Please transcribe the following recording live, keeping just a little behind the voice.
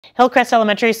Hillcrest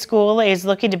Elementary School is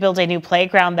looking to build a new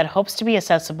playground that hopes to be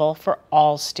accessible for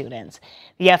all students.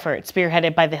 The effort,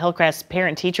 spearheaded by the Hillcrest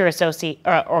Parent-Teacher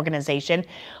Organization,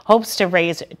 hopes to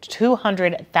raise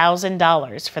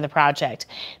 $200,000 for the project.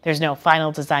 There's no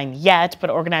final design yet, but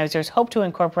organizers hope to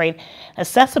incorporate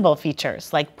accessible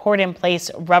features like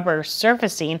poured-in-place rubber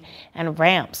surfacing and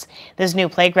ramps. This new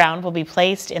playground will be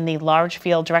placed in the large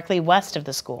field directly west of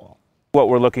the school. What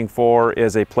we're looking for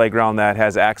is a playground that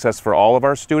has access for all of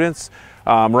our students.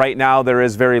 Right now there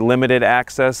is very limited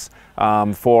access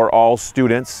for all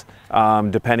students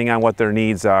depending on what their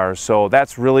needs are. So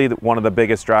that's really one of the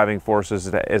biggest driving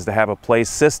forces is to have a play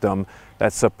system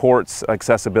that supports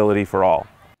accessibility for all.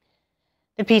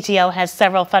 The PTO has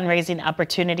several fundraising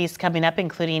opportunities coming up,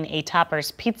 including a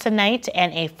Toppers Pizza Night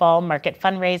and a Fall Market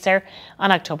fundraiser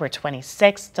on October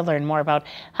 26th. To learn more about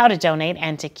how to donate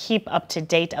and to keep up to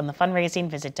date on the fundraising,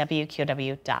 visit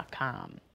WQW.com.